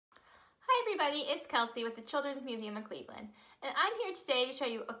everybody, it's Kelsey with the Children's Museum of Cleveland, and I'm here today to show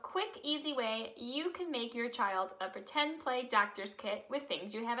you a quick, easy way you can make your child a pretend play doctor's kit with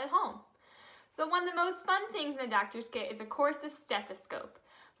things you have at home. So one of the most fun things in the doctor's kit is, of course, the stethoscope.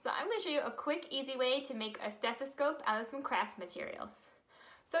 So I'm going to show you a quick, easy way to make a stethoscope out of some craft materials.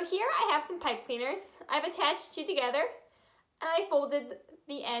 So here I have some pipe cleaners I've attached two together, and I folded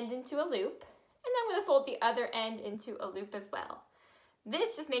the end into a loop, and I'm going to fold the other end into a loop as well.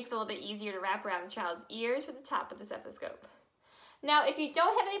 This just makes it a little bit easier to wrap around the child's ears with the top of the stethoscope. Now, if you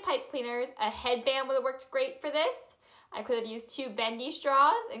don't have any pipe cleaners, a headband would have worked great for this. I could have used two bendy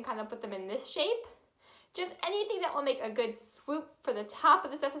straws and kind of put them in this shape. Just anything that will make a good swoop for the top of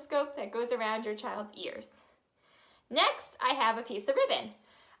the stethoscope that goes around your child's ears. Next, I have a piece of ribbon.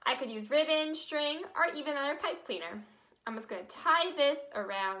 I could use ribbon, string, or even another pipe cleaner. I'm just going to tie this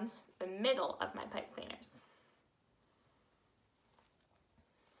around the middle of my pipe cleaners.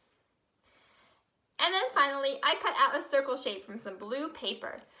 And then finally, I cut out a circle shape from some blue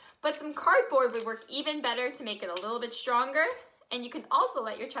paper, but some cardboard would work even better to make it a little bit stronger, and you can also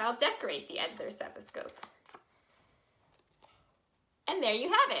let your child decorate the end of their stethoscope. And there you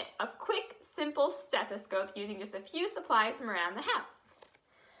have it, a quick, simple stethoscope using just a few supplies from around the house.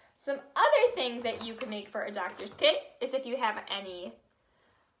 Some other things that you can make for a doctor's kit is if you have any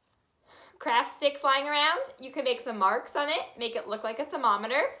craft sticks lying around, you can make some marks on it, make it look like a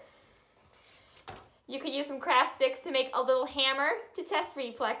thermometer. You could use some craft sticks to make a little hammer to test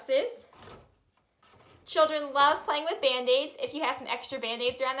reflexes. Children love playing with Band-Aids. If you have some extra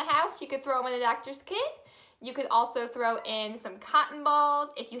Band-Aids around the house, you could throw them in the doctor's kit. You could also throw in some cotton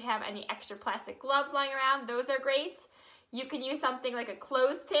balls. If you have any extra plastic gloves lying around, those are great. You can use something like a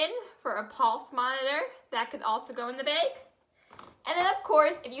clothespin for a pulse monitor. That could also go in the bag. And then of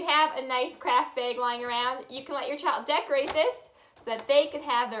course, if you have a nice craft bag lying around, you can let your child decorate this so that they can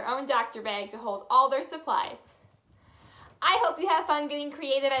have their own doctor bag to hold all their supplies. I hope you have fun getting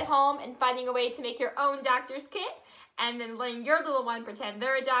creative at home and finding a way to make your own doctor's kit, and then letting your little one pretend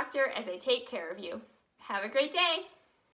they're a doctor as they take care of you. Have a great day!